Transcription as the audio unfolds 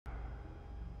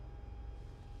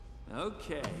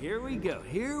Okay, here we go.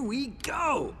 Here we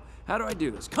go. How do I do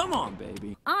this? Come on,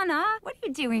 baby. Anna, what are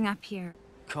you doing up here?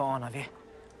 Come on, have you?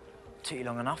 Took you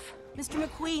long enough? Mr.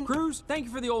 McQueen. Cruz, thank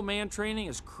you for the old man training,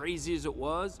 as crazy as it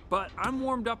was, but I'm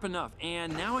warmed up enough,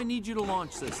 and now I need you to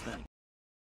launch this thing.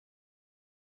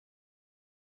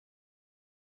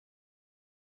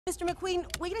 Mr. McQueen,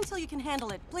 wait until you can handle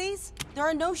it, please. There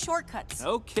are no shortcuts.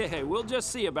 Okay, we'll just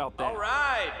see about that. All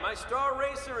right, my star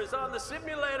racer is on the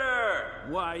simulator.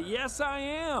 Why, yes, I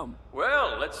am.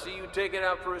 Well, let's see you take it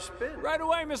out for a spin. Right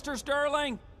away, Mr.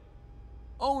 Sterling.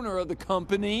 Owner of the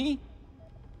company.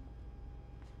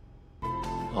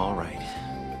 All right.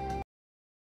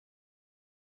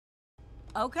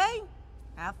 Okay,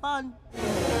 have fun.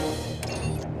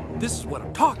 This is what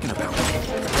I'm talking about.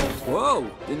 Whoa,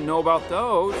 didn't know about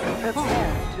those. Prepare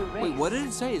to race. Wait, what did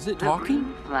it say? Is it The talking?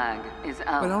 green flag is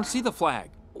out. I don't see the flag.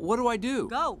 What do I do?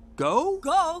 Go. Go?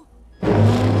 Go.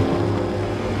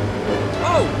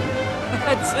 Oh,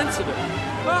 that's sensitive.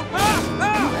 You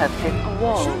have hit a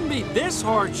wall. Shouldn't be this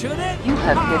hard, should it? You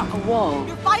have hit a wall.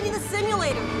 You're fighting the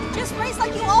simulator. Just race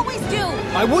like you always do.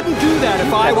 I wouldn't do that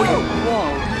if I were you.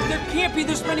 Wall. There can't be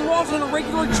this many walls on a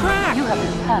regular track. You have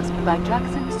been passed by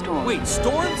Jackson Storm. Wait,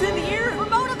 Storm's in here? For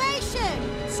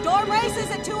motivation. Storm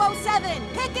races at 2:07.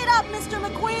 Pick it up, Mr.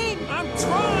 McQueen. I'm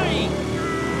trying.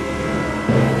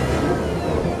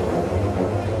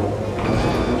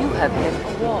 You have hit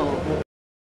a wall.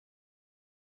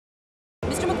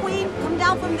 Mr. McQueen, come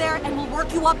down from there and we'll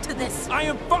work you up to this. I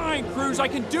am fine, Cruz. I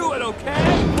can do it, okay?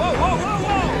 Whoa, whoa, whoa,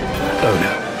 whoa! Oh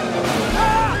no.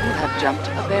 You have jumped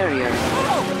a barrier.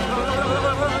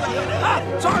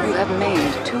 Sorry. You have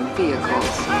made 2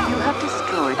 vehicles. You have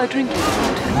destroyed a drinking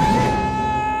fountain.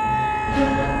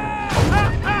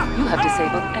 You have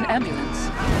disabled an ambulance.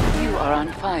 You are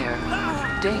on fire.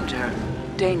 Danger.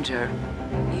 Danger.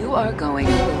 You are going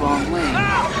the wrong way. Look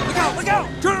out, look out!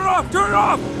 Turn it off, turn it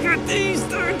off! Get these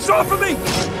things off of me!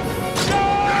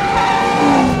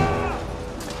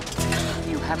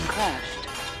 You have crashed.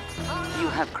 You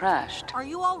have crashed. Are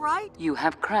you all right? You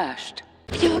have crashed.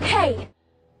 You okay?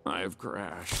 I have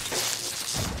crashed.